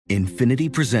Infinity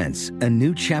presents a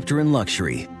new chapter in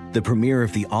luxury, the premiere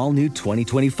of the all-new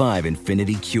 2025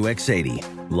 Infinity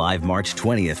QX80, live March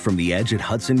 20th from the Edge at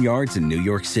Hudson Yards in New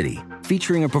York City,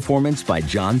 featuring a performance by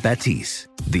John Batiste.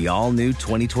 The all-new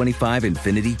 2025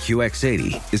 Infinity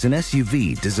QX80 is an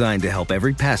SUV designed to help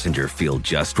every passenger feel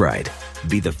just right.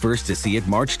 Be the first to see it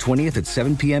March 20th at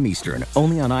 7 p.m. Eastern,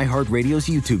 only on iHeartRadio's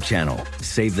YouTube channel.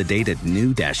 Save the date at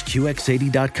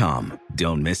new-QX80.com.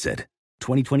 Don't miss it.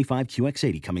 2025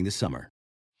 QX80 coming this summer.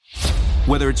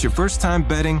 Whether it's your first time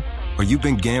betting or you've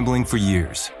been gambling for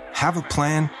years, have a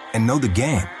plan and know the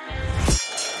game.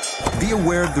 Be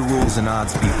aware of the rules and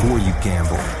odds before you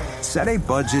gamble. Set a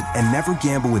budget and never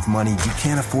gamble with money you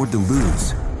can't afford to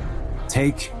lose.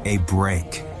 Take a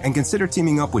break and consider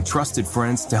teaming up with trusted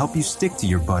friends to help you stick to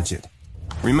your budget.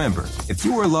 Remember, if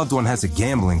you or a loved one has a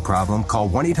gambling problem, call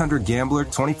 1-800-GAMBLER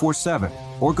 24/7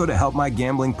 or go to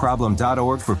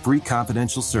helpmygamblingproblem.org for free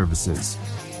confidential services.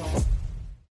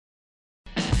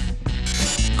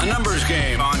 A numbers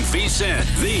game on VSiN,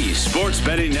 the sports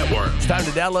betting network. It's time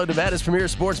to download Nevada's premier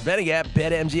sports betting app,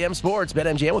 BetMGM Sports.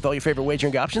 BetMGM with all your favorite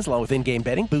wagering options, along with in-game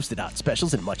betting, boosted odds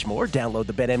specials, and much more. Download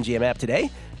the BetMGM app today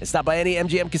and stop by any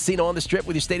MGM casino on the Strip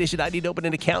with your state-issued ID to open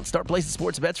an account. Start placing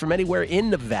sports bets from anywhere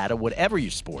in Nevada, whatever your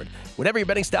sport. Whatever your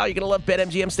betting style, you're going to love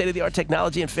BetMGM state-of-the-art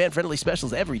technology and fan-friendly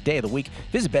specials every day of the week.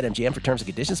 Visit BetMGM for terms and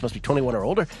conditions. Must be 21 or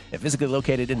older and physically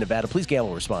located in Nevada. Please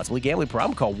gamble responsibly. Gambling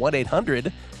problem? Call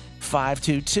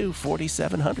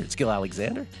 1-800-522-4700. It's Gil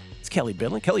Alexander. It's Kelly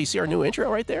Bidlin. Kelly, you see our new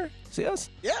intro right there? See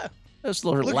us? Yeah. Just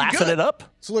laughing it up.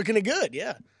 It's looking good,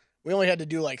 yeah. We only had to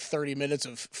do like 30 minutes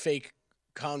of fake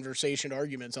conversation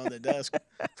arguments on the desk.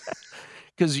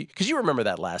 Because you remember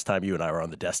that last time you and I were on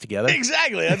the desk together.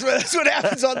 Exactly. That's what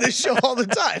happens on this show all the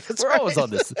time. We're always on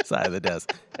this side of the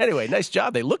desk. Anyway, nice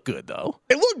job. They look good, though.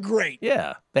 It looked great.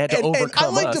 Yeah. They had to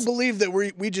overcome I like us. to believe that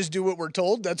we just do what we're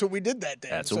told. That's what we did that day.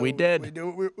 That's what we did. We do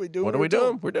what what are we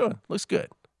doing? We're doing. Looks good.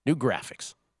 New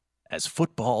graphics as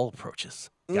football approaches.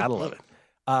 Gotta love it.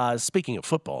 Speaking of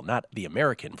football, not the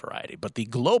American variety, but the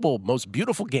global most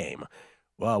beautiful game,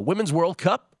 Women's World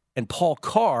Cup, and Paul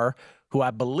Carr, who I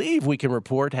believe we can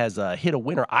report has hit a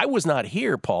winner. I was not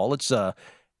here, Paul. Let's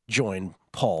join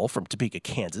Paul from Topeka,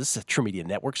 Kansas, True Media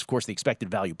Networks. Of course, the Expected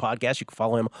Value Podcast. You can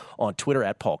follow him on Twitter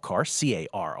at Paul Carr,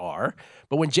 C-A-R-R.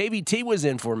 But when JVT was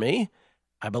in for me,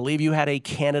 I believe you had a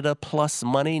Canada plus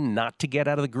money not to get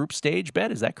out of the group stage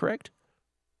bet. Is that correct?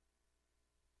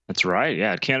 That's right.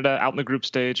 Yeah, Canada out in the group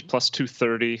stage, plus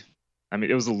 230. I mean,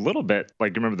 it was a little bit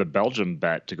like, you remember the Belgium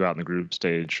bet to go out in the group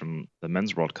stage from the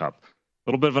Men's World Cup. A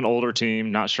little bit of an older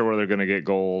team, not sure where they're going to get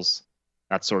goals,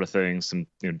 that sort of thing. Some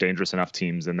dangerous enough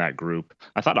teams in that group.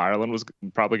 I thought Ireland was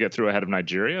probably get through ahead of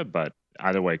Nigeria, but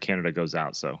either way, Canada goes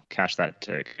out. So cash that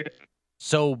ticket.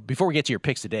 So before we get to your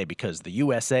picks today, because the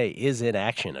USA is in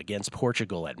action against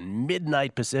Portugal at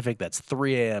midnight Pacific, that's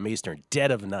 3 a.m. Eastern,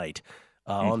 dead of night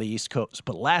on the East Coast.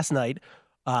 But last night,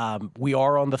 we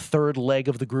are on the third leg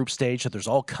of the group stage, so there's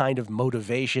all kind of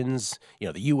motivations.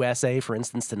 The USA, for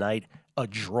instance, tonight, a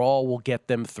draw will get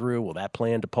them through. Will that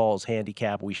play into Paul's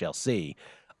handicap? We shall see.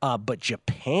 But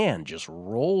Japan just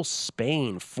rolls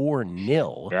Spain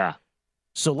 4-0. Yeah.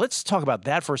 So let's talk about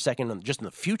that for a second, just in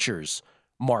the futures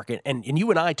market. And you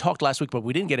and I talked last week, but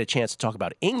we didn't get a chance to talk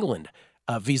about England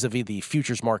vis-a-vis the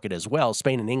futures market as well.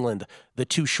 Spain and England, the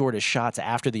two shortest shots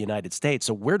after the United States.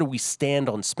 So where do we stand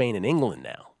on Spain and England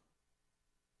now?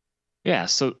 Yeah,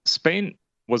 so Spain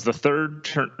was the third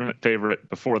tournament favorite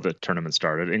before the tournament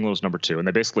started. England was number 2, and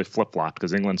they basically flip-flopped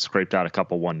because England scraped out a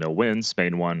couple 1-0 wins.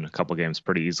 Spain won a couple games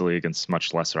pretty easily against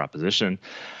much lesser opposition.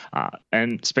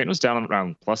 And Spain was down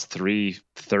around plus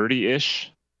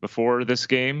 330-ish before this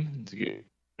game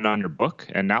on your book,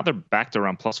 and now they're back to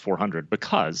around plus 400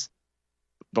 because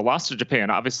the loss to Japan,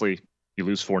 obviously you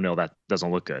lose 4-0, that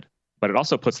doesn't look good, but it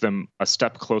also puts them a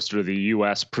step closer to the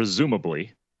U.S.,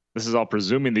 presumably. This is all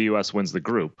presuming the U.S. wins the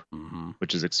group,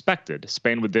 which is expected.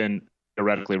 Spain would then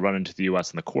theoretically run into the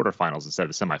U.S. in the quarterfinals instead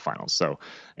of semifinals. So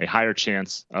a higher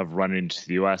chance of running into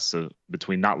the U.S.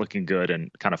 Between not looking good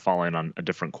and kind of falling on a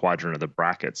different quadrant of the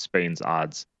bracket. Spain's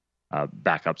odds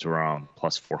back up to around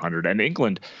plus 400. And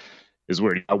England is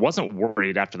weird. I wasn't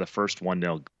worried after the first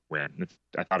 1-0 win.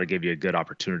 I thought it gave you a good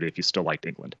opportunity if you still liked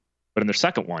England. But in their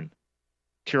second one,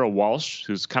 Kira Walsh,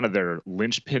 who's kind of their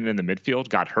linchpin in the midfield,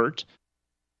 got hurt.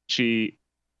 It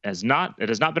has not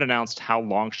been announced how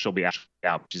long she'll be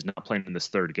out. She's not playing in this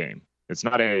third game. It's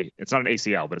not an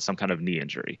ACL, but it's some kind of knee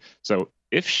injury. So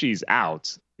if she's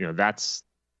out, that's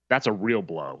a real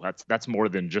blow. That's more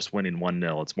than just winning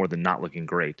 1-0. It's more than not looking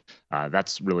great.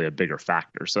 That's really a bigger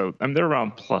factor. So they're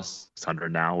around plus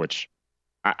 600 now, which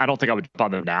I don't think I would jump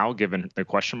on them now, given the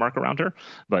question mark around her.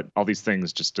 But all these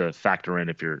things just to factor in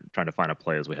if you're trying to find a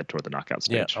play as we head toward the knockout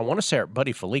stage. Yeah, I want to say our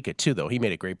buddy Felica, too, though. He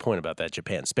made a great point about that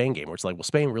Japan-Spain game, where it's like, well,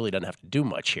 Spain really doesn't have to do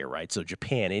much here, right? So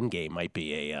Japan in-game might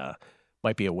be a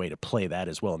way to play that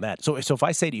as well. In that, so if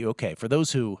I say to you, okay, for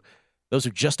those who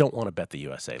just don't want to bet the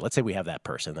USA, let's say we have that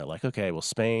person. They're like, okay, well,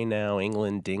 Spain now,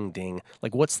 England, ding, ding.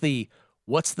 Like, what's the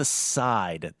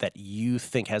side that you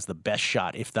think has the best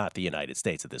shot, if not the United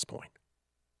States at this point?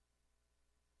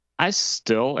 I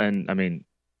still, and I mean,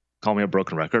 call me a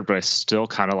broken record, but I still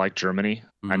kind of like Germany.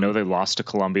 Mm-hmm. I know they lost to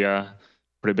Colombia,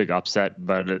 pretty big upset,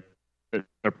 but they're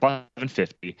plus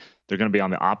 750. They're going to be on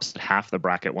the opposite half of the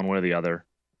bracket, one way or the other,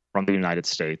 from the United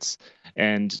States.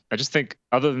 And I just think,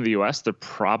 other than the U.S., they're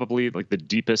probably like the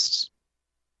deepest,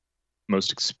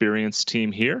 most experienced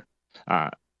team here.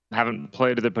 Haven't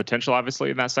played to their potential, obviously,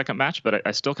 in that second match, but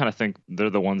I still kind of think they're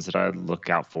the ones that I look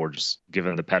out for, just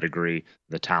given the pedigree,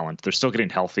 the talent. They're still getting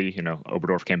healthy. You know,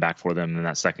 Oberdorf came back for them in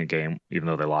that second game, even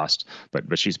though they lost,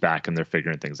 but she's back and they're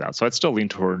figuring things out. So I'd still lean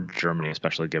toward Germany,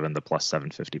 especially given the plus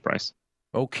 750 price.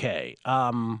 Okay.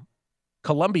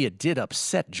 Colombia did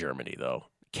upset Germany, though.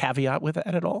 Caveat with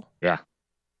that at all? Yeah.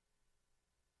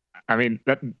 I mean,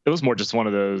 it was more just one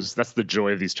of those. That's the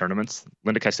joy of these tournaments.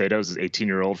 Linda Caicedo is an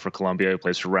 18-year-old for Colombia who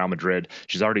plays for Real Madrid.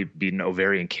 She's already beaten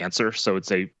ovarian cancer, so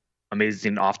it's a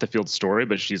amazing off-the-field story,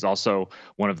 but she's also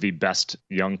one of the best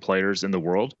young players in the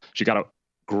world. She got a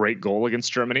great goal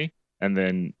against Germany, and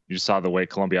then you saw the way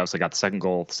Colombia obviously got the second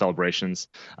goal, celebrations.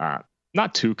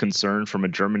 Not too concerned from a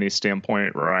Germany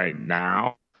standpoint right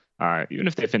now. Even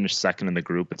if they finish second in the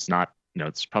group, it's not,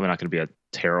 it's probably not going to be a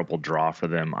terrible draw for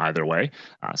them either way.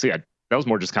 So yeah, that was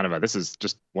more just kind of this is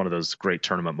just one of those great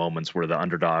tournament moments where the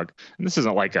underdog, and this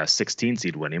isn't like a 16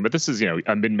 seed winning, but this is,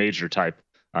 a mid-major type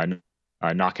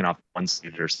knocking off one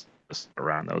seeders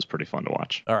around. That was pretty fun to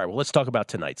watch. All right, well, let's talk about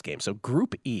tonight's game. So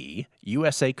Group E,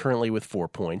 USA currently with 4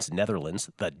 points, Netherlands,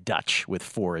 the Dutch with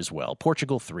 4 as well,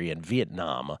 Portugal 3, and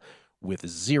Vietnam with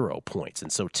 0 points.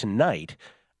 And so tonight,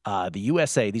 the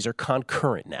USA, these are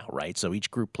concurrent now, right? So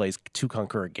each group plays 2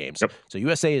 concurrent games. Yep. So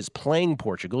USA is playing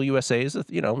Portugal. USA is,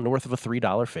 north of a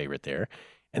 $3 favorite there.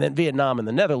 And then Vietnam and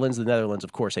the Netherlands,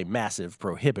 of course, a massive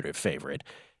prohibitive favorite.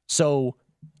 So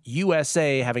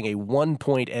USA having a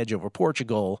 1-point edge over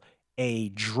Portugal, a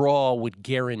draw would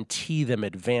guarantee them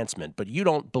advancement, but you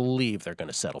don't believe they're going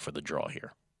to settle for the draw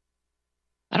here.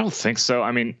 I don't think so.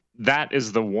 I mean, that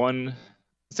is the one...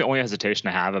 It's the only hesitation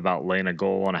I have about laying a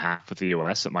goal and a half with the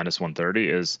U.S. at minus 130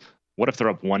 is, what if they're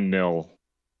up 1-0,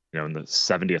 in the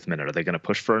 70th minute? Are they going to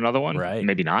push for another one? Right.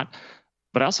 Maybe not.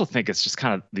 But I also think it's just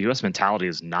kind of the U.S. mentality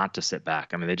is not to sit back.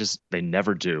 I mean, they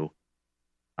never do.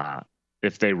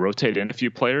 If they rotate in a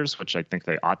few players, which I think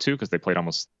they ought to, because they played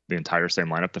almost the entire same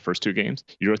lineup the first 2 games,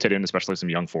 you rotate in especially some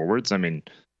young forwards. I mean,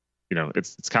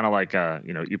 it's kind of like,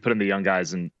 you put in the young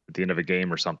guys at the end of a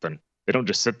game or something. They don't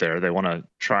just sit there. They want to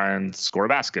try and score a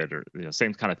basket or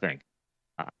same kind of thing.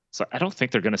 So I don't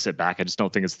think they're going to sit back. I just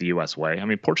don't think it's the U.S. way. I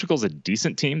mean, Portugal's a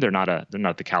decent team. They're not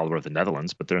the caliber of the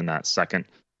Netherlands, but they're in that second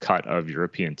cut of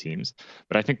European teams.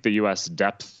 But I think the U.S.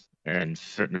 depth and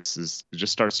fitness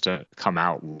just starts to come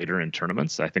out later in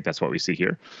tournaments. I think that's what we see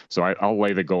here. So I'll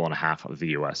lay the goal and a half of the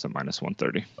U.S. at minus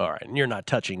 130. All right, and you're not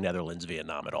touching Netherlands,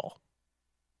 Vietnam at all.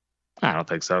 I don't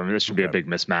think so. I mean, this should be a big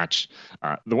mismatch.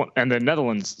 The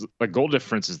Netherlands, goal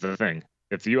difference is the thing.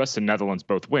 If the U.S. and Netherlands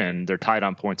both win, they're tied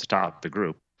on points atop the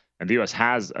group. And the U.S.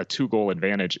 has a 2-goal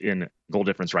advantage in goal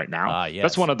difference right now. Yes.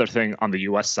 That's one other thing on the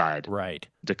U.S. side. Right.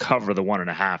 To cover the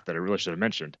 1.5 that I really should have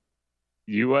mentioned.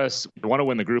 U.S., you want to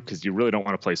win the group because you really don't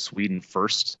want to play Sweden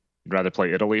first. You'd rather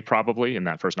play Italy probably in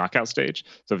that first knockout stage.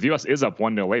 So if the U.S. is up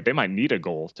 1-0 late, they might need a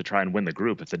goal to try and win the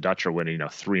group if the Dutch are winning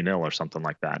 3-0 or something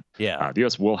like that. Yeah. The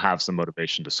U.S. will have some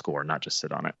motivation to score, not just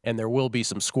sit on it. And there will be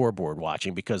some scoreboard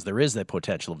watching because there is that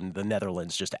potential of the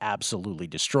Netherlands just absolutely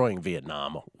destroying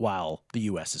Vietnam while the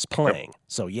U.S. is playing. Yep.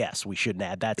 So, yes, we shouldn't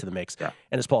add that to the mix. Yeah.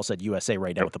 And as Paul said, USA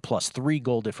right now with a +3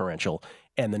 goal differential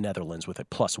and the Netherlands with a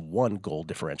 +1 goal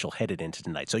differential headed into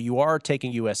tonight. So you are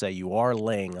taking USA. You are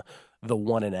laying the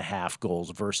 1.5 goals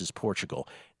versus Portugal.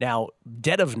 Now,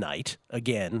 dead of night,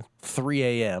 again, 3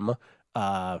 a.m.,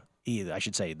 I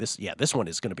should say this one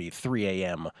is going to be 3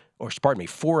 a.m., or pardon me,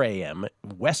 4 a.m.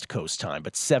 West Coast time,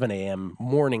 but 7 a.m.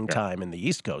 morning time in the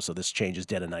East Coast. So this changes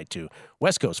dead of night to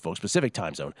West Coast folks, Pacific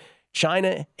time zone.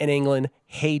 China and England,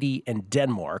 Haiti and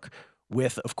Denmark,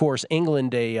 with, of course,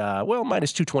 England a,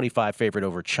 minus 225 favorite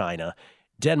over China.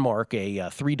 Denmark, a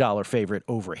 $3 favorite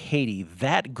over Haiti.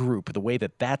 That group, the way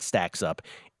that stacks up,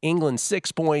 England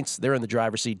 6 points. They're in the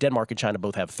driver's seat. Denmark and China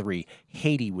both have 3.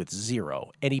 Haiti with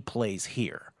 0. Any plays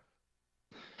here?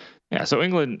 Yeah, so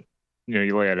England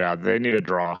you lay it out. They need a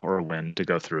draw or a win to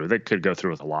go through. They could go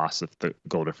through with a loss if the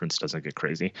goal difference doesn't get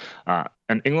crazy.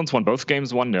 And England's won both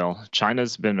games 1-0.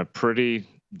 China's been a pretty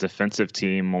defensive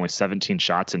team, only 17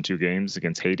 shots in 2 games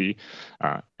against Haiti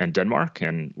and Denmark,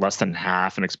 and less than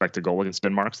half an expected goal against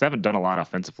Denmark. So they haven't done a lot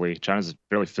offensively. China's a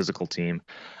fairly physical team.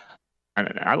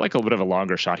 And I like a little bit of a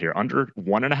longer shot here. Under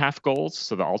 1.5 goals,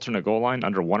 so the alternate goal line,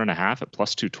 under 1.5 at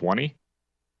plus 220.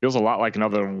 Feels a lot like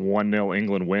another 1-0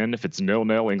 England win. If it's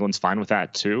 0-0, England's fine with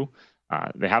that too.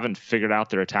 They haven't figured out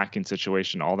their attacking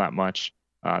situation all that much.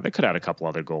 They could add a couple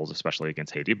other goals, especially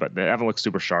against Haiti, but they haven't looked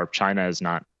super sharp. China has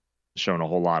not shown a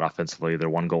whole lot offensively. Their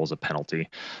 1 goal is a penalty.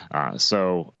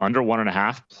 So under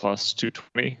 1.5 plus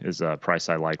 220 is a price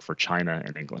I like for China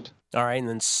and England. All right, and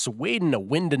then Sweden, a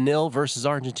 1-0 versus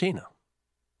Argentina.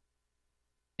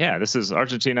 Yeah, this is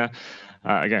Argentina.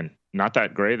 Again, not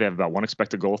that great. They have about 1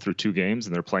 expected goal through 2 games,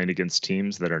 and they're playing against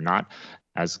teams that are not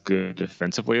as good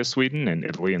defensively as Sweden and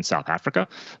Italy and South Africa.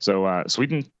 So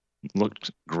Sweden looked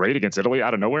great against Italy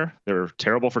out of nowhere. They were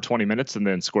terrible for 20 minutes and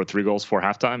then scored 3 goals for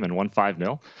halftime and won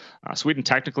 5-0. Sweden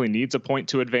technically needs a point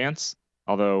to advance,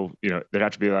 although there'd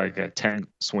have to be like a 10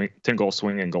 goal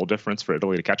swing and goal difference for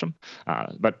Italy to catch them.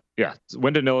 But yeah,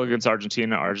 1-0 against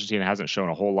Argentina. Argentina hasn't shown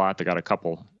a whole lot. They got a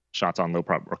couple shots on or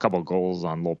a couple of goals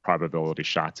on low probability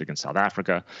shots against South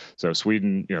Africa. So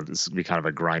Sweden, this would be kind of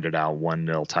a grinded out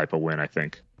 1-0 type of win, I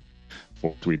think,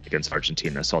 for Sweden against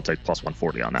Argentina. So I'll take plus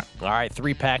 140 on that. All right,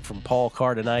 3-pack from Paul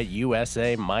Carr tonight.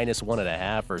 USA minus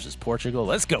 1.5 versus Portugal.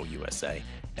 Let's go USA.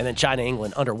 And then China,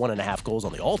 England under 1.5 goals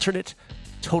on the alternate.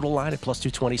 Total line at plus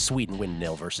 220. Sweden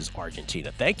 1-0 versus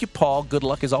Argentina. Thank you, Paul. Good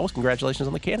luck as always. Congratulations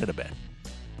on the Canada bet.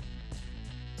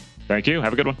 Thank you.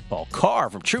 Have a good one. Paul Carr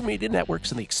from True Media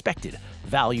Networks and the Expected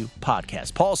Value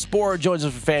Podcast. Paul Sporer joins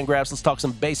us for Fangraphs. Let's talk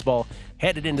some baseball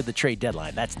headed into the trade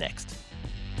deadline. That's next.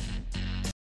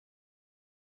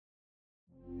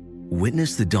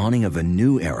 Witness the dawning of a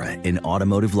new era in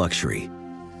automotive luxury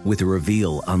with a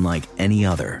reveal unlike any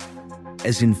other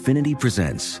as Infiniti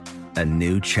presents a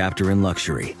new chapter in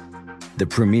luxury, the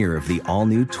premiere of the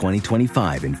all-new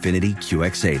 2025 Infiniti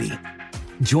QX80.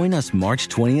 Join us March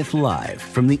 20th live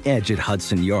from the Edge at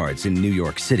Hudson Yards in New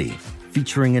York City,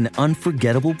 featuring an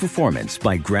unforgettable performance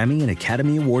by Grammy and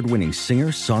Academy Award-winning singer,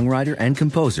 songwriter, and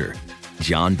composer,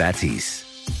 Jon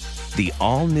Batiste. The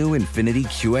all-new Infiniti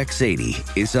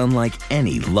QX80 is unlike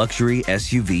any luxury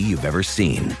SUV you've ever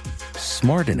seen.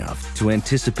 Smart enough to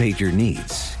anticipate your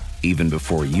needs, even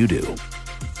before you do.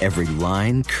 Every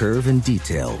line, curve, and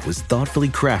detail was thoughtfully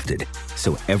crafted,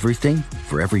 so everything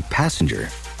for every passenger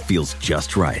feels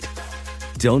just right.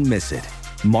 Don't miss it.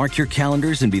 Mark your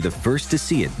calendars and be the first to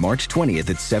see it March 20th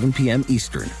at 7 p.m.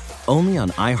 Eastern, only on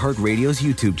iHeartRadio's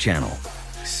YouTube channel.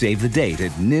 Save the date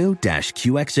at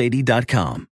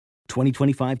new-QX80.com.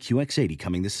 2025 QX80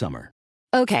 coming this summer.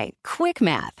 Okay, quick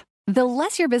math. The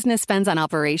less your business spends on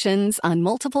operations, on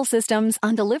multiple systems,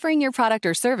 on delivering your product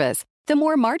or service, the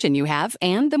more margin you have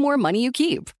and the more money you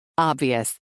keep.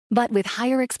 Obvious. But with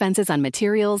higher expenses on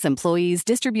materials, employees,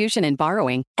 distribution, and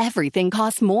borrowing, everything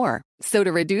costs more. So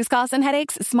to reduce costs and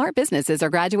headaches, smart businesses are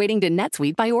graduating to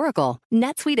NetSuite by Oracle.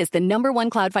 NetSuite is the #1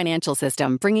 cloud financial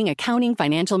system, bringing accounting,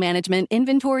 financial management,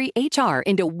 inventory, HR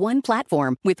into one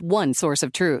platform with one source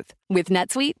of truth. With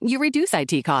NetSuite, you reduce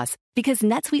IT costs because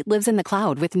NetSuite lives in the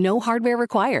cloud with no hardware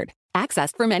required,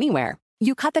 accessed from anywhere.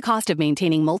 You cut the cost of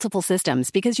maintaining multiple systems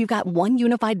because you've got one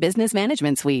unified business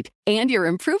management suite. And you're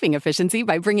improving efficiency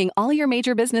by bringing all your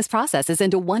major business processes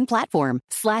into one platform,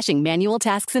 slashing manual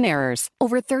tasks and errors.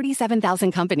 Over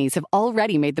 37,000 companies have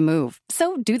already made the move.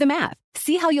 So do the math.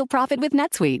 See how you'll profit with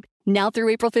NetSuite. Now through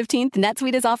April 15th,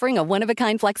 NetSuite is offering a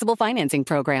one-of-a-kind flexible financing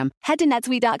program. Head to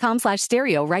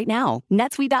netsuite.com/stereo right now.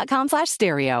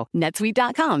 netsuite.com/stereo.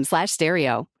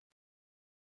 netsuite.com/stereo.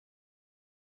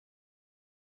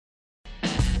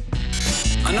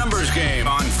 A numbers game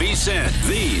on VSiN,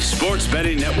 the sports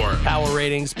betting network. Power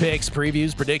ratings, picks,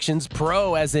 previews, predictions,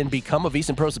 pro, as in become a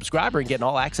VSiN Pro subscriber and get an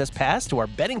all-access pass to our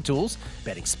betting tools,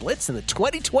 betting splits, and the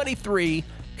 2023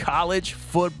 College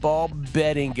Football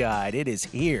Betting Guide. It is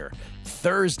here.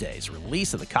 Thursday's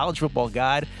release of the College Football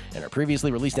Guide and our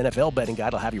previously released NFL Betting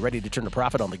Guide will have you ready to turn a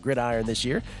profit on the gridiron this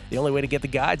year. The only way to get the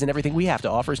guides and everything we have to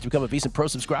offer is to become a VSiN Pro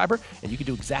subscriber, and you can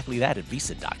do exactly that at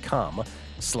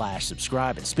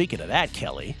VSiN.com/subscribe. And speaking of that,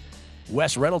 Kelly,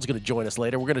 Wes Reynolds is going to join us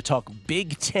later. We're going to talk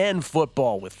Big Ten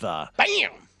football with Bam!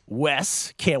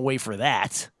 Wes. Can't wait for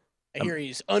that. I hear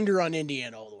he's under on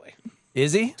Indiana all the way.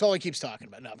 Is he? That's all he keeps talking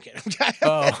about. No, I'm kidding.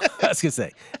 Oh, I was going to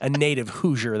say, a native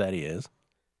Hoosier that he is.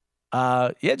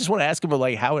 Just want to ask him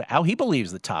like how he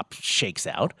believes the top shakes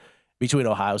out between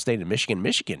Ohio State and Michigan.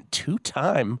 Michigan,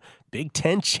 2-time Big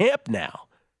Ten champ now.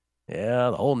 Yeah,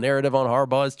 the whole narrative on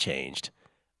Harbaugh has changed.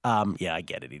 Yeah, I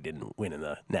get it. He didn't win in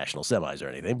the national semis or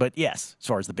anything, but yes, as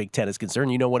far as the Big Ten is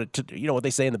concerned, you know what they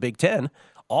say in the Big Ten.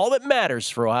 All that matters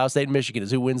for Ohio State and Michigan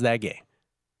is who wins that game.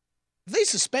 Have they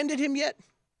suspended him yet?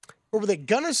 Or were they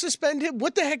gonna suspend him?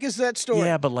 What the heck is that story?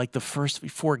 Yeah, but like the first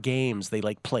 4 games, they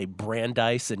like play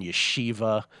Brandeis and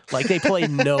Yeshiva. Like they play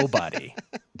nobody.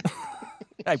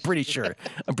 I'm pretty sure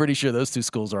those 2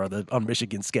 schools are on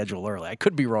Michigan's schedule early. I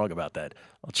could be wrong about that.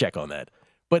 I'll check on that.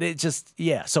 But it just,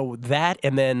 yeah. So that,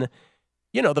 and then,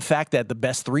 the fact that the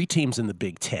best 3 teams in the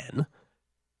Big Ten,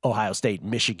 Ohio State,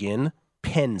 Michigan,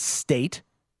 Penn State,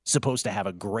 supposed to have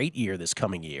a great year this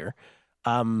coming year.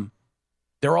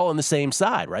 They're all on the same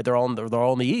side, right? They're all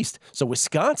in the East. So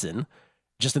Wisconsin,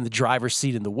 just in the driver's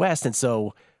seat in the West. And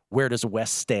so where does the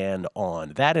West stand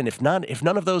on that? And if none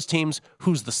of those teams,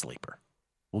 who's the sleeper?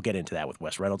 We'll get into that with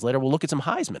Wes Reynolds later. We'll look at some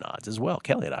Heisman odds as well.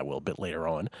 Kelly and I will a bit later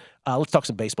on. Let's talk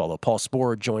some baseball, though. Paul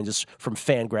Sporer joins us from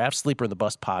Fangraphs, Sleeper in the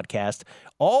Bus podcast.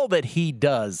 All that he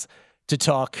does to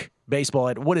talk baseball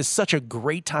at what is such a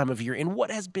great time of year and what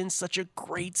has been such a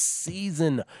great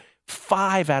season.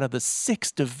 5 out of the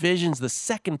 6 divisions. The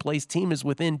second-place team is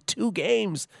within 2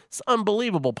 games. It's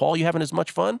unbelievable. Paul, you having as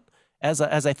much fun as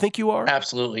I think you are?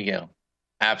 Absolutely, Gil.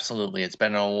 Absolutely. It's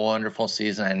been a wonderful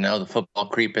season. I know the football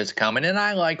creep is coming, and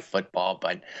I like football,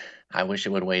 but I wish it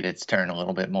would wait its turn a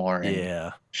little bit more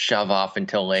and shove off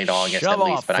until late August at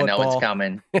least, but football. I know it's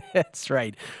coming. That's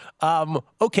right.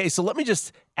 Okay, so let me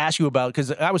just ask you about,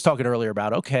 because I was talking earlier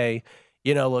about, look,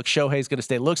 Shohei's going to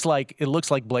stay. It looks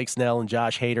like Blake Snell and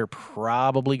Josh Hader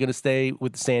probably going to stay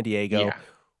with San Diego. Yeah.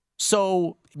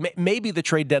 So maybe the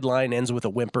trade deadline ends with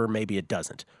a whimper. Maybe it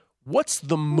doesn't. What's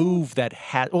the move that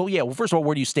has? Well, first of all,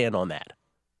 where do you stand on that?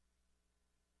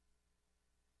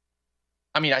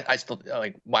 I mean, I still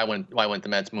like. Why wouldn't the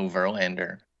Mets move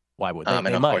Verlander? Why would they? And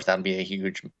of course, that would be a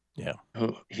huge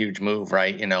move,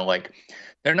 right?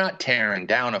 They're not tearing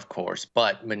down, of course,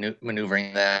 but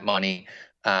maneuvering that money.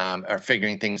 Or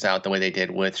figuring things out the way they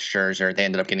did with Scherzer. They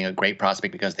ended up getting a great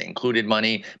prospect because they included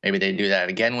money. Maybe they do that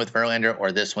again with Verlander,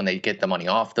 or this when they get the money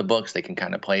off the books. They can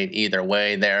kind of play it either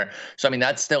way there. So, I mean,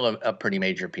 that's still a pretty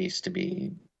major piece to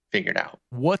be figured out.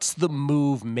 What's the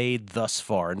move made thus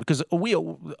far? And because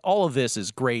all of this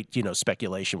is great,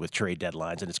 speculation with trade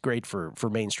deadlines, and it's great for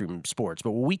mainstream sports.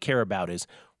 But what we care about is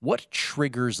what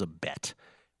triggers a bet.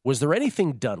 Was there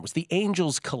anything done? Was the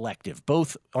Angels collective,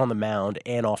 both on the mound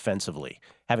and offensively,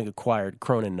 having acquired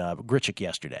Cronin Grichuk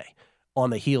yesterday on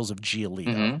the heels of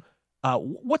Giolito? Mm-hmm.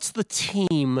 What's the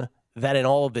team that in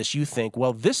all of this you think,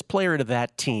 well, this player to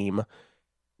that team,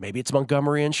 maybe it's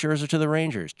Montgomery and Scherzer to the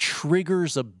Rangers,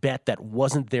 triggers a bet that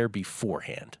wasn't there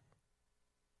beforehand?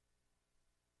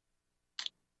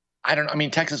 I don't know. I mean,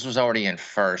 Texas was already in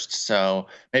first, so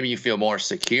maybe you feel more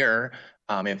secure.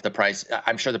 If the price,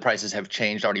 I'm sure the prices have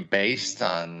changed already based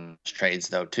on trades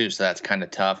though too. So that's kind of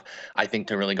tough. I think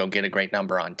to really go get a great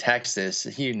number on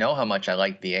Texas, you know how much I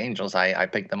like the Angels. I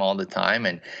pick them all the time,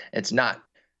 and it's not,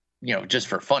 just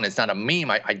for fun. It's not a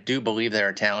meme. I do believe they're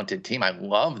a talented team. I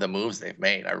love the moves they've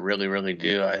made. I really, really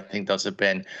do. I think those have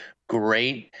been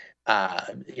great.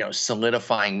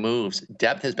 Solidifying moves.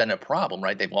 Depth has been a problem,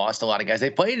 right? They've lost a lot of guys. They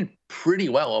played pretty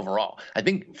well overall. I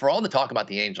think for all the talk about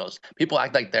the Angels, people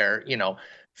act like they're,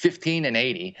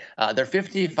 15-80. They're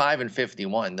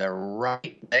 55-51. They're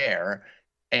right there.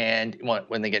 And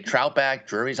when they get Trout back,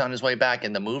 Drury's on his way back,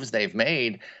 and the moves they've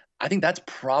made, I think that's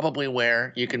probably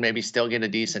where you can maybe still get a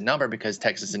decent number because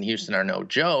Texas and Houston are no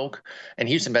joke. And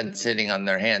Houston been sitting on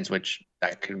their hands, which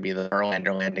that could be the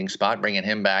Verlander landing spot, bringing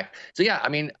him back. So, yeah, I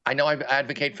mean, I know I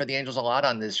advocate for the Angels a lot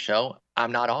on this show.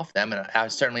 I'm not off them, and I'm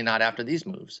certainly not after these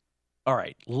moves. All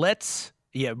right,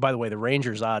 by the way, the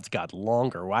Rangers' odds got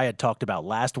longer. I had talked about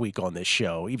last week on this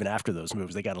show, even after those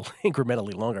moves, they got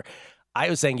incrementally longer. I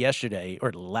was saying last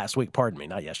week,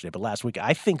 not yesterday, but last week,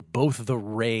 I think both the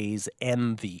Rays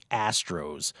and the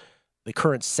Astros, the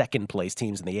current second-place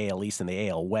teams in the AL East and the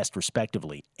AL West,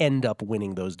 respectively, end up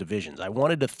winning those divisions. I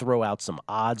wanted to throw out some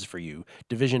odds for you,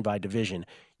 division by division.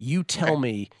 You tell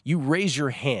me, you raise your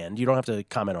hand. You don't have to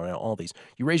comment on all these.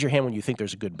 You raise your hand when you think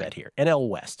there's a good bet here. NL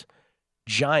West,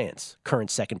 Giants,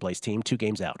 current second-place team, 2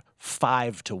 games out,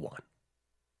 5-1.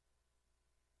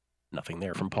 Nothing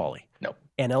there from Paulie. Nope.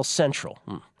 NL Central.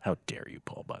 How dare you,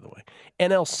 Paul, by the way.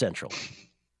 NL Central.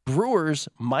 Brewers,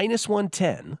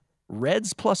 -110.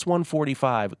 Reds,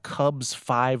 +145. Cubs,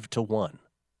 5-1.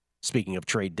 Speaking of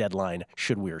trade deadline,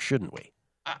 should we or shouldn't we?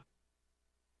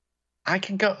 I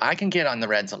can get on the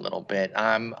Reds a little bit.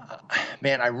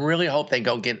 Man, I really hope they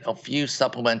go get a few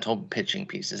supplemental pitching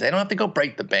pieces. They don't have to go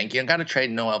break the bank. You don't got to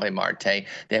trade Noelvi Marte. They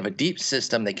have a deep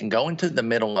system. They can go into the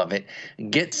middle of it,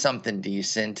 get something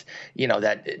decent.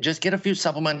 That just get a few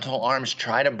supplemental arms.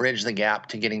 Try to bridge the gap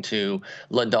to getting to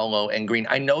Lodolo and Green.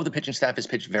 I know the pitching staff has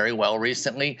pitched very well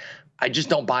recently. I just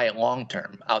don't buy it long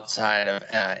term outside of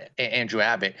Andrew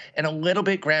Abbott and a little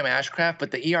bit Graham Ashcraft, but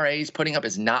the ERA he's putting up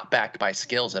is not backed by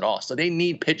skills at all. So they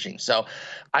need pitching. So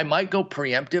I might go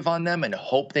preemptive on them and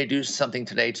hope they do something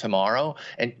today, tomorrow,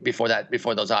 and before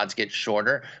those odds get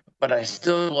shorter. But I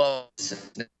still love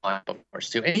Cincinnati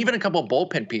too, and even a couple of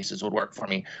bullpen pieces would work for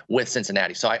me with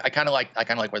Cincinnati. So I kind of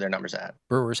like where their numbers are at.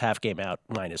 Brewers half game out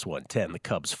 -110. The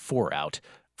Cubs 4 out.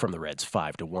 From the Reds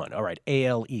 5-1. All right,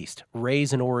 AL East.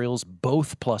 Rays and Orioles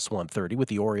both +130, with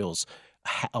the Orioles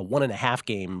 1.5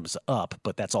 games up,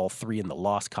 but that's all 3 in the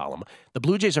loss column. The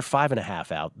Blue Jays are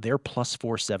 5.5 out. They're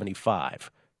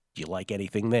 +475. Do you like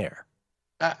anything there?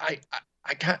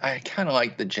 I kind of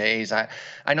like the Jays. I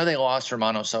know they lost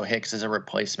Romano Hicks as a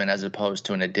replacement as opposed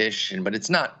to an addition, but it's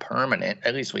not permanent.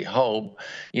 At least we hope,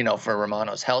 for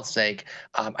Romano's health's sake.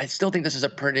 I still think this is a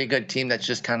pretty good team that's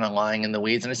just kind of lying in the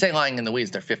weeds. And I say lying in the weeds,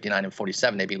 they're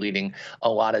 59-47. They'd be leading a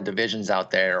lot of divisions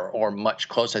out there or much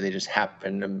closer. They just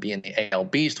happen to be in the AL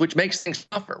Beast, which makes things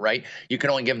tougher, right? You can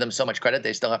only give them so much credit.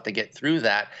 They still have to get through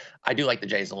that. I do like the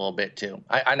Jays a little bit too.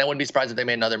 I wouldn't be surprised if they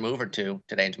made another move or two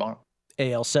today and tomorrow.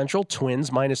 AL Central,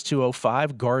 Twins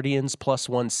 -205, Guardians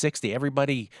 +160.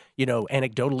 Everybody,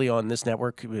 anecdotally on this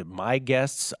network, my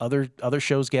guests, other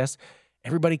shows' guests,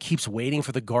 everybody keeps waiting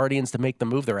for the Guardians to make the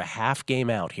move. They're a half game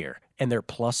out here, and they're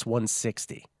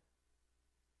 +160.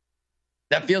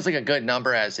 That feels like a good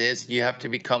number as is. You have to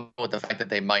be comfortable with the fact that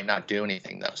they might not do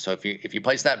anything, though. So if you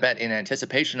place that bet in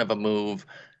anticipation of a move,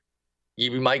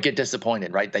 you might get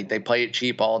disappointed, right? They play it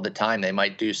cheap all the time. They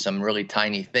might do some really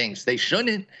tiny things. They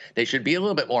shouldn't. They should be a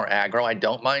little bit more aggro. I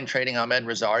don't mind trading Ahmed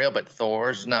Rosario, but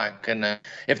Thor's not going to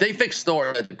 – if they fix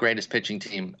Thor, they're the greatest pitching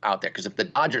team out there. Because if the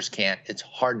Dodgers can't, it's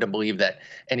hard to believe that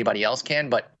anybody else can.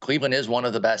 But Cleveland is one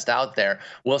of the best out there.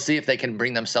 We'll see if they can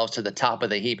bring themselves to the top of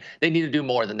the heap. They need to do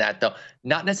more than that, though.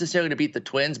 Not necessarily to beat the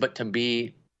Twins, but to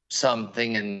be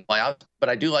something in playoffs. But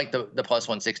I do like the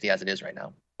 +160 as it is right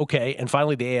now. Okay, and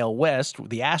finally the AL West,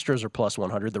 the Astros are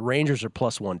 +100, the Rangers are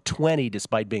 +120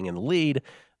 despite being in the lead,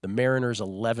 the Mariners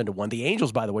 11-1, the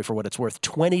Angels, by the way, for what it's worth,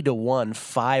 20-1,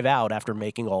 5 out after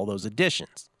making all those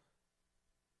additions.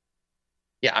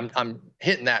 Yeah, I'm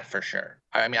hitting that for sure.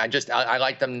 I mean, I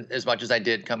like them as much as I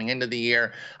did coming into the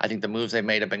year. I think the moves they've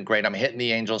made have been great. I'm hitting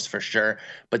the Angels for sure.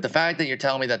 But the fact that you're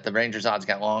telling me that the Rangers odds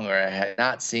got longer, I had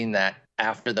not seen that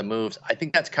after the moves. I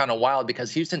think that's kind of wild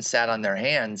because Houston sat on their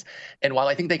hands. And while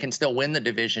I think they can still win the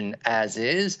division as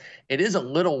is, it is a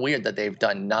little weird that they've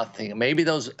done nothing. Maybe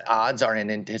those odds are in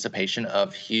anticipation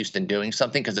of Houston doing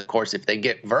something because, of course, if they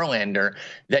get Verlander,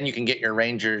 then you can get your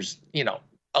Rangers,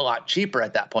 a lot cheaper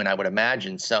at that point, I would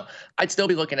imagine. So I'd still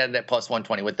be looking at it at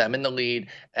 +120 with them in the lead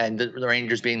and the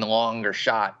Rangers being the longer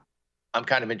shot. I'm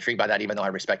kind of intrigued by that, even though I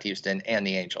respect Houston and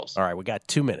the Angels. All right, we got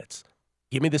 2 minutes.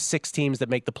 Give me the 6 teams that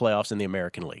make the playoffs in the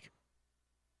American League.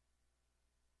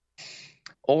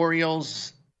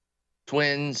 Orioles,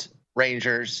 Twins,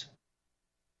 Rangers,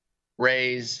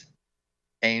 Rays,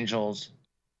 Angels,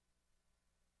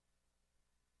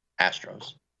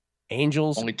 Astros.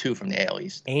 Angels. Only 2 from the AL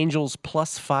East. Angels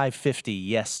 +550,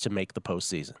 yes, to make the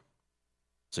postseason.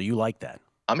 So you like that?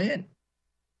 I'm in.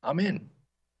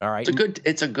 All right.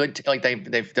 It's a good like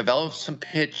they've developed some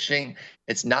pitching.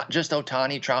 It's not just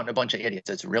Ohtani, Trout, and a bunch of idiots.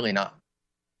 It's really not.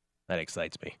 That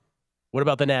excites me. What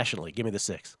about the National League? Give me the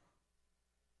 6.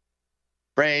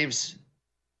 Braves,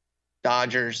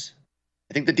 Dodgers.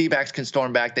 I think the D-backs can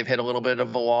storm back. They've hit a little bit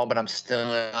of a wall, but I'm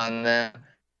still on them.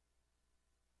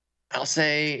 I'll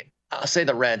say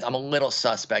the Reds. I'm a little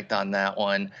suspect on that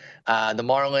one. The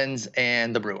Marlins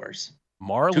and the Brewers.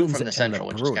 Marlins 2 from the Central,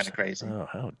 which is kind of crazy. Oh,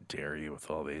 how dare you with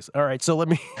all these? All right, so let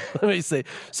me see.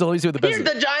 So let me see what the best.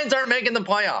 The Giants aren't making the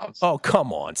playoffs. Oh,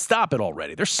 come on, stop it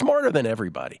already. They're smarter than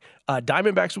everybody.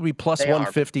 Diamondbacks would be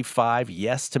 +155,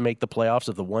 yes, to make the playoffs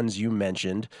of the ones you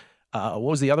mentioned. What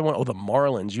was the other one? Oh, the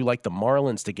Marlins. You like the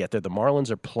Marlins to get there. The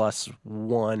Marlins are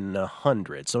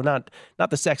 +100, so not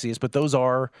the sexiest, but those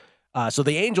are. So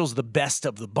the Angels, the best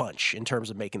of the bunch in terms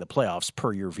of making the playoffs,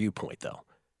 per your viewpoint, though.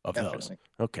 Of Definitely.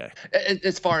 those. Okay.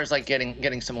 As far as like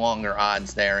getting some longer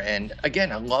odds there. And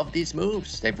again, I love these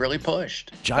moves. They've really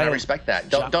pushed. I respect that.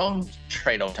 Don't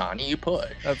trade Ohtani. You push.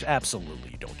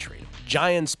 Absolutely, you don't trade him.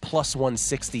 Giants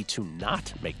 +160 to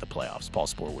not make the playoffs. Paul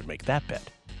Sporer would make that bet.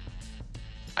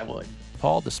 I would.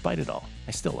 Paul, despite it all,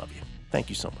 I still love you. Thank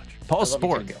you so much. Paul I love you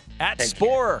Sporer too, Gil. at Take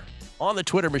Sporer on the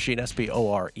Twitter machine,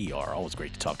 Sporer. Always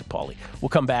great to talk to Paulie. We'll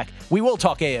come back. We will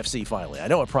talk AFC finally. I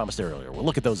know I promised earlier. We'll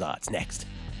look at those odds next.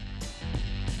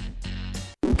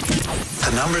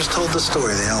 The numbers told the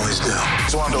story. They always do.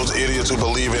 It's one of those idiots who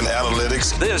believe in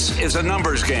analytics. This is a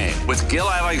numbers game with Gil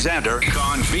Alexander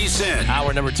on VSiN.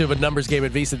 Hour number 2 of a numbers game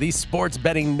at VSiN, the sports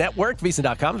betting network,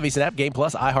 VSiN.com, the VSiN app, Game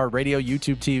Plus, iHeartRadio,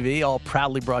 YouTube TV, all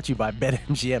proudly brought to you by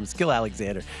BetMGM. It's Gil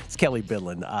Alexander. It's Kelly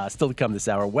Bidlin. Still to come this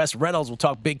hour. Wes Reynolds will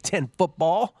talk Big Ten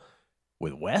football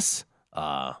with Wes.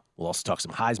 We'll also talk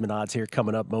some Heisman odds here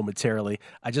coming up momentarily.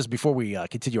 Before we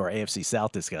continue our AFC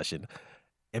South discussion,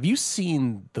 have you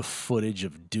seen the footage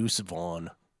of Deuce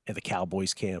Vaughn at the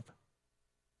Cowboys camp?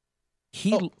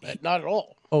 Not at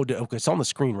all. Oh, okay, it's on the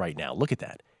screen right now. Look at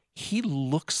that. He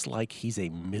looks like he's a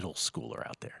middle schooler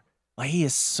out there. Like, he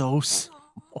is so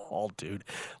small, dude.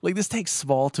 Like, this takes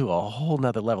small to a whole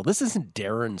nother level. This isn't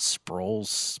Darren Sproles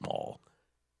small.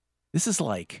 This is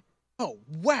like... Oh,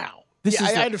 wow.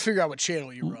 I had to figure out what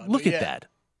channel you run. Look at that.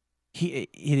 It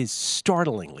is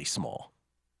startlingly small.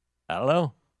 I don't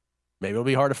know. Maybe it'll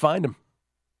be hard to find him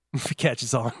if he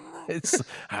catches on.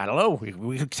 I don't know.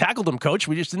 We tackled him, Coach.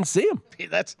 We just didn't see him.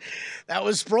 That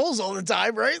was Sproles all the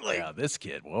time, right? Yeah, this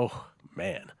kid. Whoa,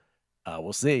 man.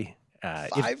 We'll see.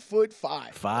 5'5".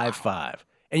 5'5". Wow.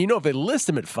 And if they list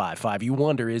him at 5'5", you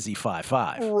wonder, is he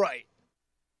 5'5"? Right.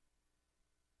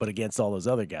 But against all those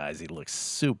other guys, he looks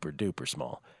super duper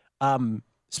small.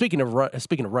 Speaking of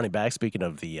running back, speaking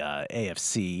of the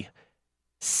AFC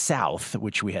South,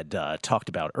 which we had talked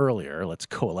about earlier, let's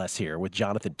coalesce here with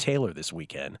Jonathan Taylor this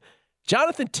weekend.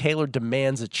 Jonathan Taylor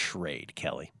demands a trade,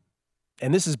 Kelly.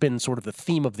 And this has been sort of the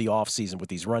theme of the offseason with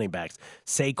these running backs.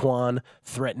 Saquon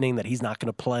threatening that he's not going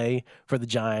to play for the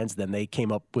Giants. Then they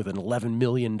came up with an $11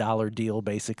 million deal,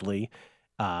 basically,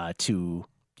 to,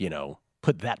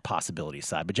 put that possibility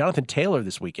aside. But Jonathan Taylor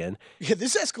this weekend. Yeah,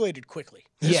 this escalated quickly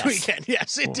this weekend.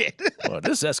 Yes, it did. Well,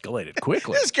 this escalated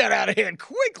quickly. This got out of hand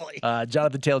quickly.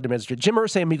 Jonathan Taylor demands a trade. Jim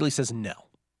Irsay immediately says no.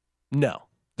 No.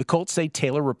 The Colts say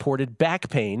Taylor reported back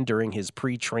pain during his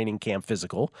pre-training camp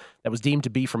physical that was deemed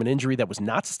to be from an injury that was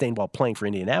not sustained while playing for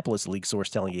Indianapolis, league source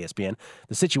telling ESPN.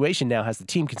 The situation now has the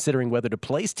team considering whether to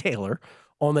place Taylor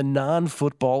on the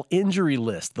non-football injury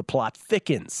list. The plot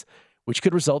thickens, which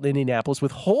could result in Indianapolis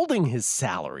withholding his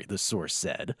salary, the source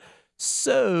said.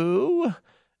 So,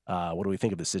 what do we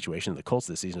think of this situation of the Colts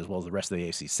this season as well as the rest of the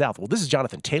AFC South? Well, this is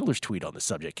Jonathan Taylor's tweet on the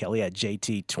subject, Kelly, at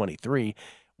JT23.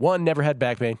 1, never had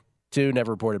back pain. 2,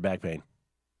 never reported back pain.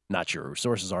 Not sure who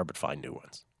sources are, but find new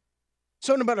ones.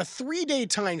 So in about a 3-day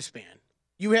time span,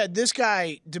 you had this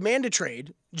guy demand a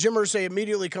trade. Jim Irsay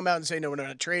immediately come out and say, no, we're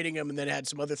not trading him, and then had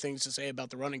some other things to say about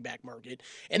the running back market.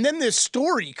 And then this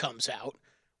story comes out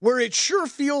where it sure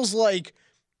feels like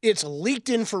it's leaked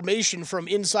information from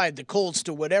inside the Colts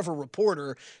to whatever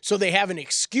reporter, so they have an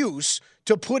excuse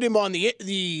to put him on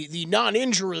the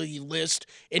non-injury list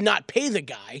and not pay the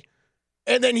guy.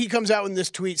 And then he comes out in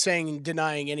this tweet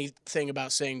denying anything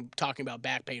about talking about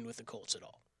back pain with the Colts at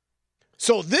all.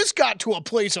 So this got to a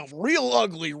place of real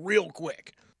ugly real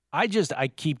quick. I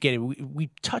keep getting, we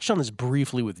touched on this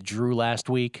briefly with Drew last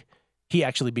week. He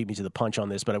actually beat me to the punch on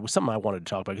this, but it was something I wanted to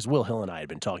talk about because Will Hill and I had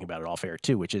been talking about it off air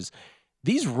too, which is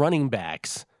these running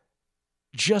backs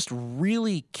just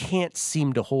really can't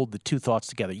seem to hold the two thoughts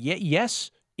together.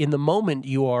 Yes, in the moment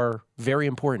you are very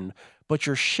important, but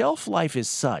your shelf life is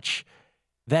such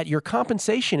that your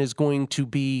compensation is going to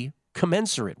be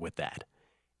commensurate with that.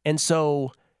 And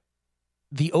so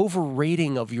the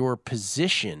overrating of your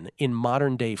position in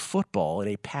modern day football in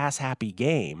a pass-happy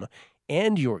game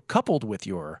and coupled with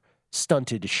your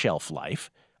stunted shelf life.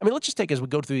 I mean, let's just take, as we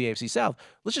go through the AFC South,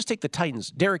 let's just take the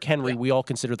Titans. Derrick Henry, we all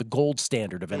consider the gold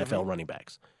standard of NFL running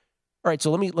backs. All right,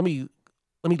 so let me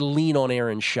lean on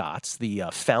Aaron Schatz, the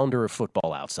founder of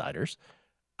Football Outsiders.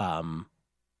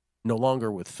 No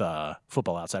longer with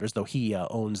Football Outsiders, though he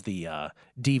owns the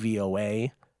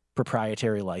DVOA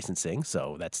proprietary licensing,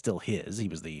 so that's still his. He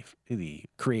was the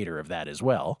creator of that as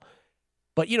well.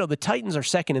 But, the Titans are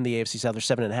second in the AFC South. They're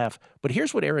 7.5. But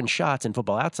here's what Aaron Schatz and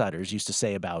Football Outsiders used to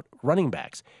say about running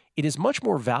backs. It is much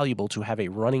more valuable to have a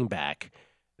running back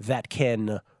that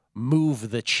can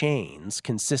move the chains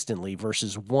consistently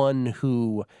versus one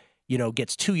who,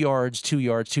 gets 2 yards, 2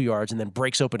 yards, 2 yards, and then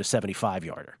breaks open a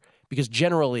 75-yarder. Because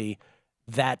generally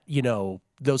that,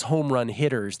 those home run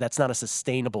hitters, that's not a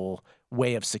sustainable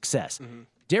way of success. Mm-hmm.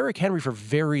 Derrick Henry for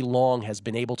very long has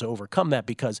been able to overcome that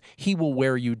because he will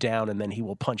wear you down and then he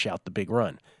will punch out the big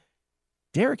run.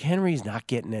 Derrick Henry's not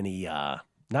getting any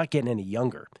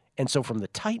younger. And so from the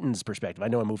Titans' perspective, I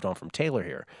know I moved on from Taylor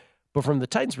here, But from the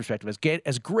Titans' perspective,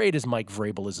 as great as Mike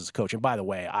Vrabel is as a coach, and by the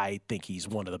way, I think he's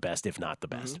one of the best, if not the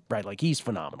best, right? Like, he's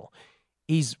phenomenal.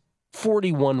 He's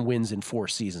 41 wins in 4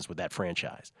 seasons with that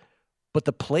franchise. But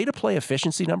the play-to-play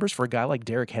efficiency numbers for a guy like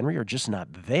Derrick Henry are just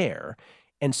not there.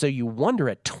 And so you wonder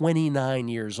at 29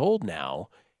 years old now,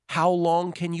 how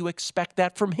long can you expect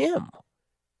that from him?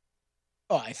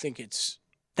 Oh, I think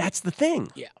that's the thing.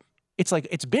 Yeah. It's like,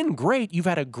 it's been great. You've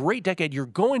had a great decade. You're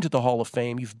going to the Hall of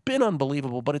Fame. You've been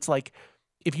unbelievable. But it's like,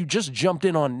 if you just jumped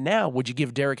in on now, would you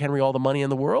give Derrick Henry all the money in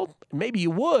the world? Maybe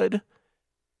you would.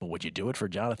 But would you do it for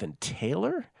Jonathan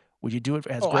Taylor? Would you do it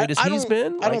for as great as he's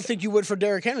been? I don't think you would for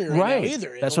Derrick Henry right now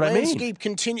either. That's what I mean. The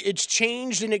landscape it's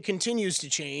changed and it continues to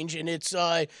change, and it's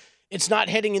not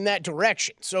heading in that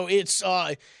direction. So it's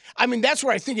that's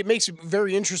where I think it makes it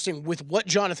very interesting with what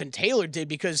Jonathan Taylor did,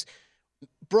 because,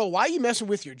 bro, why are you messing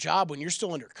with your job when you're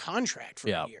still under contract for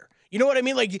a year? You know what I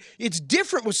mean? Like, it's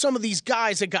different with some of these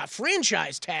guys that got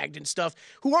franchise tagged and stuff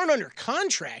who aren't under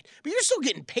contract, but you're still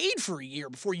getting paid for a year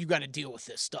before you got to deal with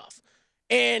this stuff.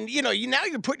 And, now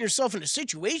you're putting yourself in a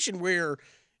situation where,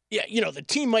 the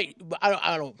team might,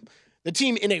 the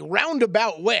team in a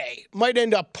roundabout way might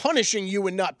end up punishing you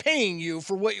and not paying you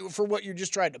for what you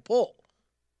just tried to pull.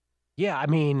 Yeah, I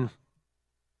mean.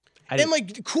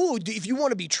 Cool if you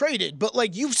want to be traded,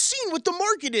 but you've seen what the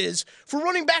market is for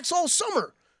running backs all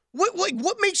summer.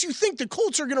 What makes you think the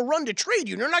Colts are going to run to trade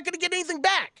you? They're not going to get anything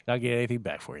back. Not get anything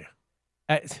back for you.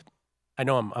 I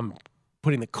know I'm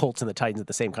putting the Colts and the Titans at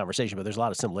the same conversation, but there's a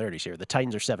lot of similarities here. The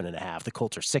Titans are 7.5. The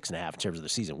Colts are 6.5 in terms of the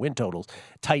season win totals.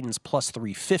 Titans plus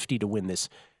 350 to win this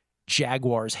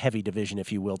Jaguars heavy division,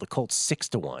 if you will. The Colts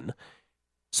 6-1.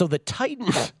 So the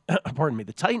Titans,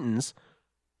 the Titans,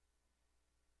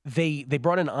 they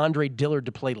brought in Andre Dillard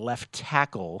to play left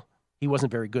tackle. He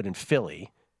wasn't very good in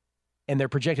Philly. And their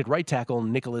projected right tackle,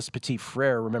 Nicholas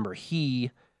Petit-Frere, remember,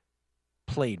 he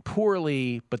played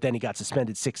poorly, but then he got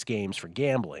suspended 6 games for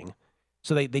gambling.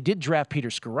 So they did draft Peter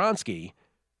Skoronski,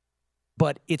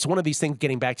 but it's one of these things,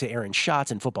 getting back to Aaron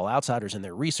Schatz and Football Outsiders and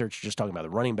their research, just talking about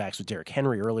the running backs with Derrick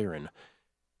Henry earlier and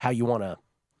how you want to,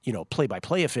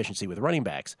 play-by-play efficiency with running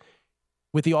backs.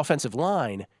 With the offensive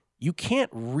line, you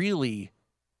can't really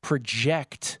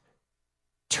project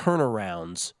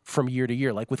turnarounds from year to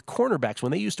year. Like with cornerbacks,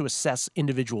 when they used to assess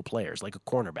individual players, like a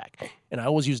cornerback, and I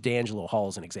always use D'Angelo Hall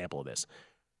as an example of this.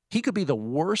 He could be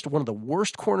one of the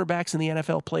worst cornerbacks in the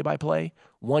NFL play-by-play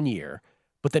one year,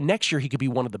 but the next year he could be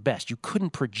one of the best. You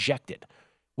couldn't project it.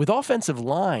 With offensive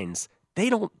lines, they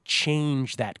don't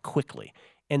change that quickly.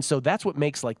 And so that's what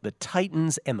makes the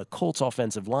Titans and the Colts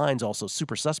offensive lines also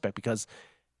super suspect, because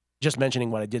just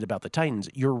mentioning what I did about the Titans,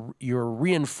 your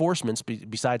reinforcements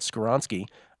besides Skoronski,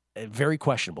 very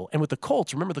questionable. And with the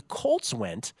Colts, remember the Colts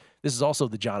this is also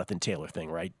the Jonathan Taylor thing,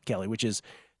 right, Kelly, which is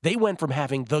they went from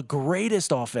having the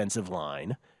greatest offensive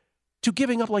line to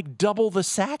giving up double the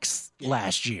sacks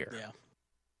last year. Yeah.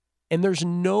 And there's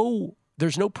no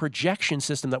projection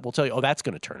system that will tell you, that's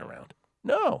going to turn around.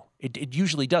 No, it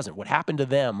usually doesn't. What happened to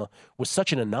them was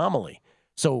such an anomaly.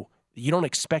 So you don't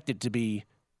expect it to be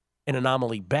an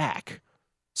anomaly back.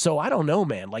 So I don't know,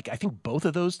 man. I think both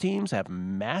of those teams have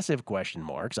massive question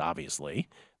marks, obviously.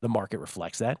 The market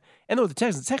reflects that. And though the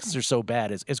Texans are so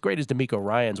bad, as great as DeMeco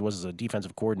Ryans was as a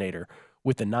defensive coordinator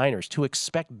with the Niners, to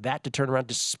expect that to turn around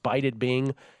despite it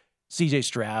being C.J.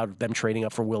 Stroud, them trading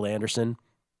up for Will Anderson,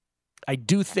 I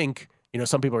do think,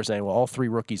 some people are saying, well, all 3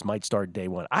 rookies might start day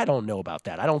one. I don't know about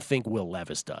that. I don't think Will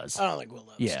Levis does. I don't think Will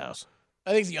Levis does.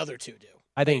 I think the other 2 do.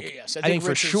 I think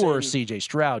for sure C.J.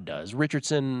 Stroud does.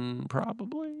 Richardson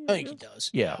probably. I think he does.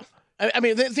 Yeah. I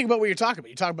mean, think about what you're talking about.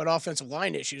 You talk about offensive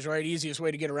line issues, right? Easiest way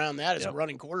to get around that is a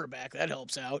running quarterback. That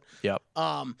helps out. Yep.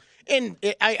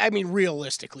 I mean,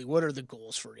 realistically, what are the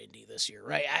goals for Indy this year,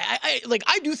 right?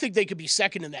 I do think they could be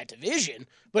second in that division,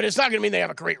 but it's not going to mean they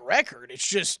have a great record. It's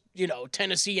just,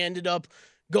 Tennessee ended up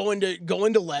going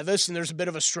to Levis, and there's a bit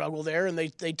of a struggle there, and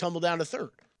they tumble down to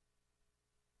third.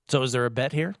 So is there a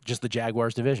bet here? Just the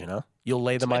Jaguars division, huh? You'll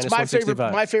lay the minus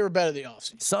 165. My favorite bet of the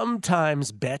offseason.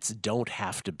 Sometimes bets don't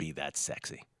have to be that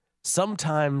sexy.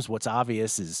 Sometimes what's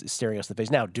obvious is staring us in the face.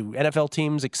 Now, do NFL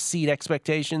teams exceed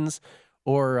expectations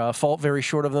or fall very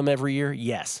short of them every year?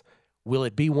 Yes. Will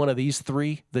it be one of these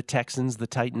 3, the Texans, the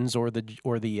Titans, or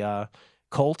the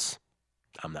Colts?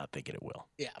 I'm not thinking it will.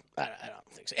 Yeah, I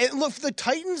don't think so. And look, the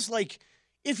Titans,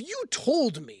 if you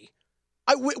told me,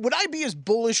 would I be as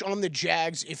bullish on the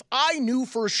Jags if I knew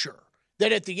for sure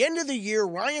that at the end of the year,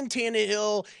 Ryan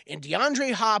Tannehill and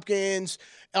DeAndre Hopkins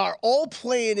are all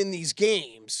playing in these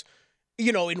games,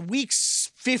 in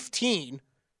weeks 15,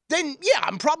 then yeah,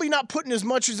 I'm probably not putting as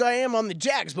much as I am on the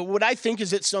Jags. But what I think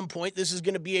is at some point this is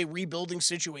going to be a rebuilding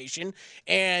situation,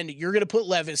 and you're going to put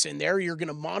Levis in there. You're going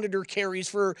to monitor carries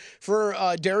for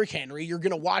Derrick Henry. You're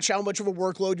going to watch how much of a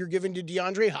workload you're giving to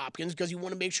DeAndre Hopkins because you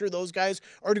want to make sure those guys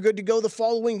are good to go the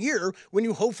following year when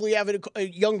you hopefully have a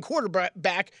young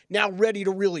quarterback now ready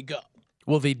to really go.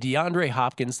 Will the DeAndre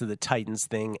Hopkins to the Titans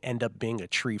thing end up being a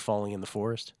tree falling in the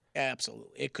forest?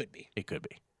 Absolutely. It could be. It could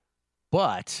be.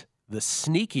 But the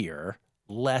sneakier,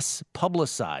 less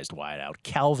publicized wideout,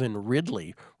 Calvin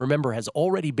Ridley, remember, has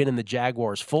already been in the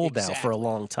Jaguars fold now for a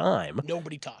long time.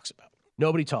 Nobody talks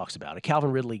about it.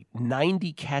 Calvin Ridley,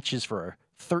 90 catches for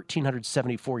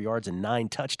 1,374 yards and 9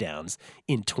 touchdowns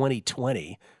in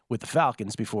 2020 with the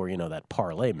Falcons before, that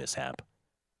parlay mishap.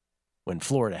 When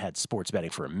Florida had sports betting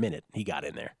for a minute, he got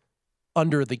in there.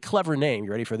 Under the clever name,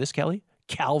 you ready for this, Kelly?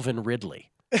 Calvin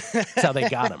Ridley. That's how they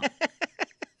got him.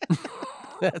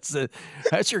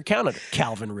 That's your count of it,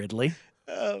 Calvin Ridley.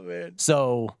 Oh, man.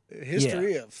 So,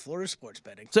 history of Florida sports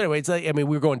betting. So anyway, it's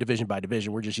we're going division by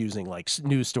division. We're just using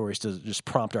news stories to just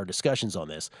prompt our discussions on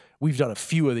this. We've done a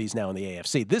few of these now in the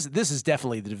AFC. This is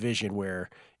definitely the division where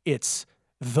it's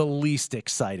the least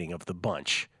exciting of the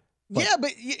bunch. But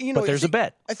there's a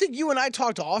bet. I think you and I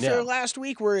talked off there last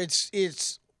week where it's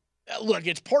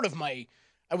part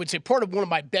of one of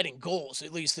my betting goals,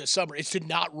 at least this summer, is to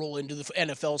not roll into the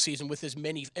NFL season with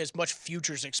as much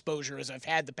futures exposure as I've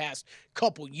had the past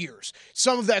couple years.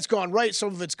 Some of that's gone right, some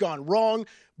of it's gone wrong,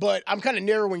 but I'm kind of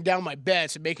narrowing down my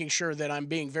bets and making sure that I'm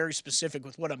being very specific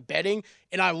with what I'm betting,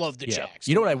 and I love the Jags.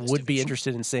 You know what I would be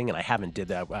interested in seeing, and I haven't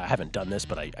done this,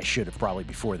 but I should have probably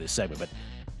before this segment, but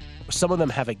some of them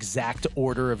have exact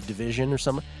order of division or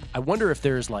something. I wonder if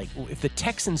there's if the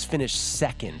Texans finish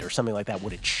second or something like that,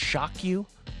 would it shock you?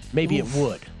 Maybe it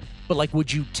would. But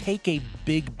would you take a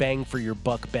big bang for your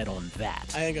buck bet on that?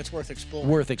 I think it's worth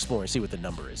exploring. See what the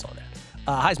number is on that.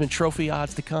 Heisman Trophy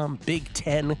odds to come. Big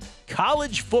Ten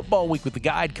College Football Week with the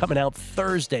guide coming out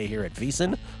Thursday here at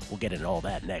VSiN. We'll get into all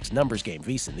that next. Numbers Game,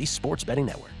 VSiN, the Sports Betting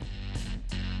Network.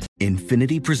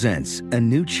 Infiniti presents a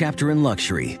new chapter in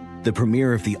luxury. The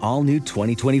premiere of the all-new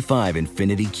 2025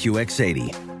 Infiniti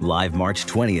QX80, live March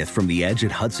 20th from the Edge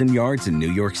at Hudson Yards in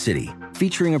New York City,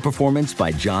 featuring a performance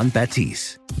by John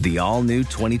Batiste. The all-new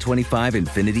 2025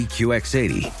 Infiniti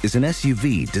QX80 is an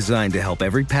SUV designed to help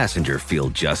every passenger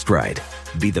feel just right.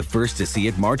 Be the first to see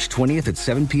it March 20th at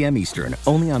 7 p.m. Eastern,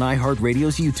 only on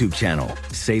iHeartRadio's YouTube channel.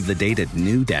 Save the date at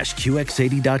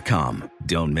new-QX80.com.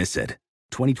 Don't miss it.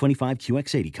 2025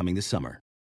 QX80 coming this summer.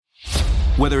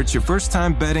 Whether it's your first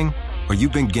time betting or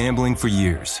you've been gambling for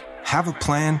years, have a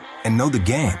plan and know the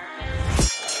game.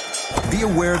 Be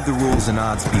aware of the rules and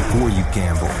odds before you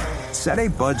gamble. Set a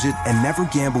budget and never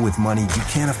gamble with money you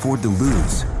can't afford to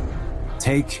lose.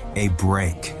 Take a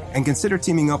break and consider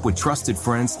teaming up with trusted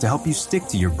friends to help you stick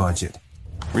to your budget.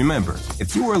 Remember,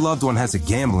 if you or a loved one has a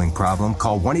gambling problem,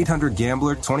 call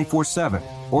 1-800-GAMBLER 24/7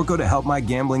 or go to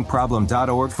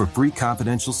helpmygamblingproblem.org for free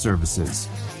confidential services.